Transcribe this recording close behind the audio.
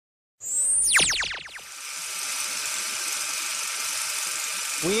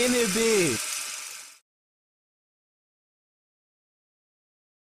We in it big.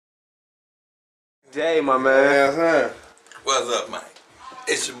 Jay, my man. Yeah, What's up, man?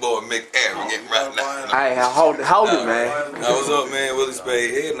 It's your boy Mick Arrogant right now. Hey, hold it, man. What's up, man? Willie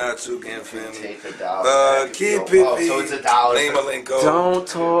Spade here, not true, can't family. take $1. Kid Pippi. So it's $1. Name a link code. Don't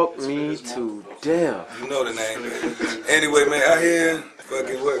talk me to death. You know the name, man. Anyway, man, out here,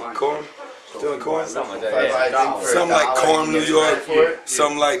 fucking what? Corn? Still in Corn? Something like that. Yeah. Something like Corn, New York.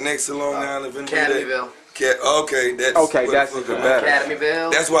 Something like next to Long Island. Academyville. Okay, that's even better.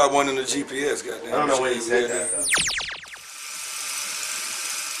 Academyville. That's why I wanted the GPS, goddamn. I don't know what he said that.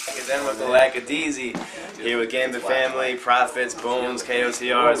 AKADEMY here with Gambit family, Profits, Bones,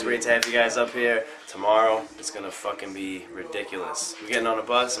 KOTR. It's great to have you guys up here. Tomorrow, it's gonna fucking be ridiculous. We're getting on a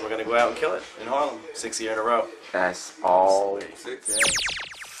bus and we're gonna go out and kill it in Harlem. 6th year in a row. That's all.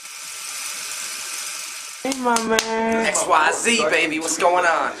 Hey, my man. XYZ, baby, what's going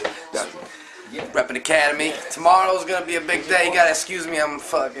on? Reppin' Academy. Tomorrow's gonna be a big day. You gotta excuse me, I'm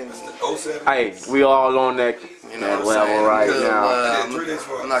fucking. Hey, we all on that, You know what I'm level saying? right Good,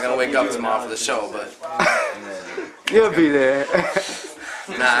 now. I'm not gonna wake up tomorrow for the show, but You'll be there.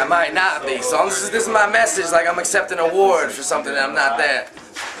 nah, I might not be. So this is my message. Like I'm accepting an award for something that I'm not there.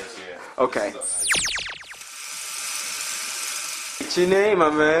 Okay. What's your name, my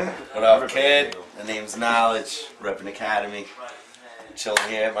man? What up, kid? The name's Knowledge, reppin' Academy. Chilling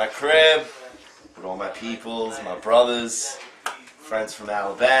here at my crib with all my peoples, my brothers, friends from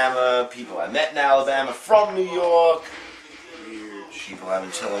Alabama, people I met in Alabama, from New York, people I've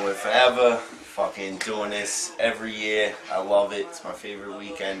been chilling with forever, fucking doing this every year. I love it. It's my favorite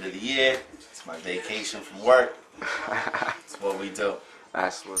weekend of the year. It's my vacation from work. It's what we do.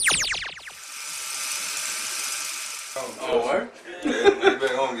 That's what's Oh, word? Yeah,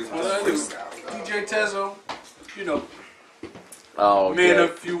 back home gets DJ Tezo, you know, Oh, man okay.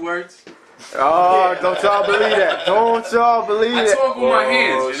 of few words. Oh, don't y'all believe that. Don't y'all believe I it. talk with my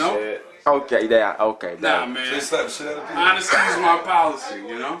hands, you know? Okay, yeah, okay. Nah, Damn. man. Just slap the shit out of people. Honesty is my policy,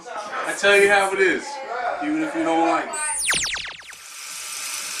 you know? I tell you how it is, even if you don't like it.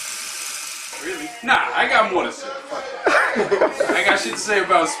 Really? Nah, I got more to say. Fuck that. I got shit to say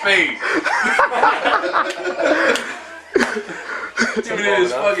about Spade. Even in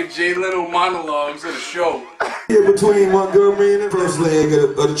his fucking Jay Leno monologues at a show. Here between Montgomery and the first leg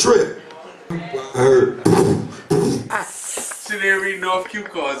of the trip. I heard. Sitting there reading off cue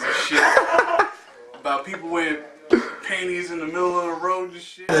cards and shit. About people wearing panties in the middle of the road and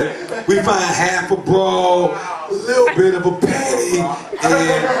shit. We find half a bra, a little bit of a panty,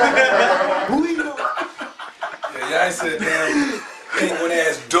 and we know. Yeah, y'all said damn penguin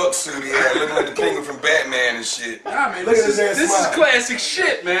ass duck suit he had, looking like the penguin from Batman and shit. Nah, man, Look at this his ass is smile. classic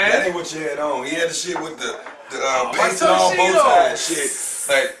shit, man. That ain't what you had on. He had the shit with the pasted my on bow tuxedo. tie and shit.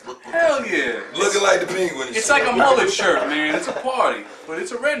 Like, Hell yeah. looking like the penguin and It's shit. like a mullet shirt, man. It's a party, but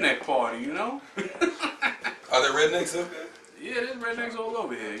it's a redneck party, you know? Are there rednecks up there? Yeah, there's rednecks all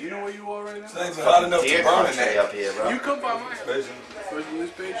over here. You know where you are right now? Things are hot enough to Deer burn in country there. up here, bro. You come by my house. Basically. First Willie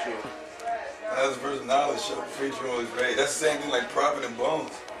Spade show. That's the first knowledge show featuring was great. That's the same thing like Profit and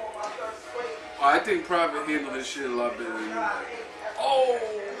Bones. Oh, I think Private handled this shit a lot better than you. Oh!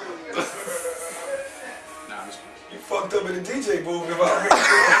 Nah, this You fucked up in the DJ booth if I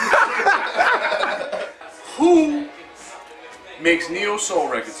Who makes neo soul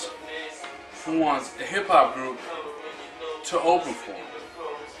records? Who wants a hip hop group to open for him?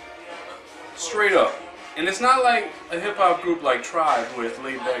 Straight up. And it's not like a hip hop group like Tribe where it's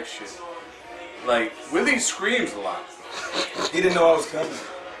laid back shit. Like, Willie screams a lot. He didn't know I was coming.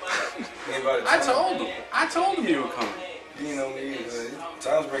 I told him you were coming. He didn't know me either.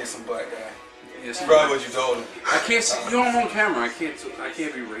 Tom's bringing some black guy. Yes, That's probably what you told him. I can't see, you don't on camera. I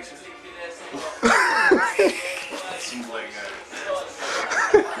can't be racist. Some black guy.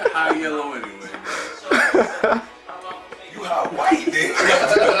 High yellow anyway. You hot white, nigga.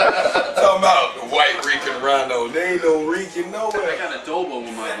 Talking about the white reeking rhino. There ain't no reeking I nowhere. got adobo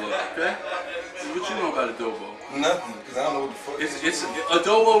in my blood, okay? What you know about adobo? Nothing, because I don't know what the fuck It's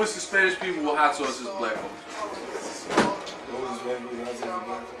adobo is the Spanish people with hot sauce is black folks. What was this man who's not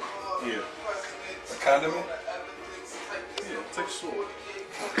black? Yeah. A condiment? Yeah, it's like salt.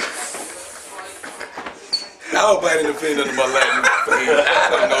 I hope I didn't offend under my Latin face. I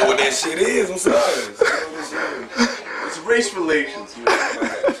don't know what that shit is. I'm sorry. I don't know what that shit is. It's race relations, man.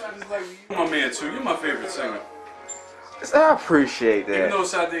 You're my man too. You're my favorite singer. I appreciate Even that. though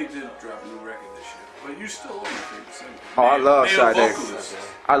Sade did drop a new record this year, but you still are my favorite singer. Oh, I love Male Sade. vocalist.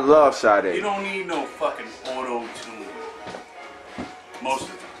 I love You Sade. don't need no fucking auto tune. Most of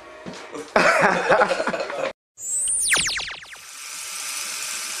the time.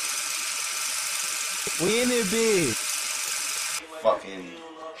 We in there big. Fucking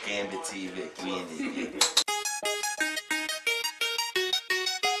Gambit TV. We in it, yeah.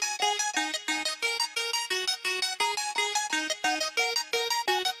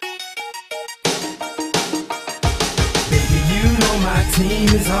 My team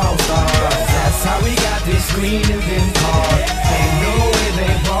is all stars. That's how we got this green and then card.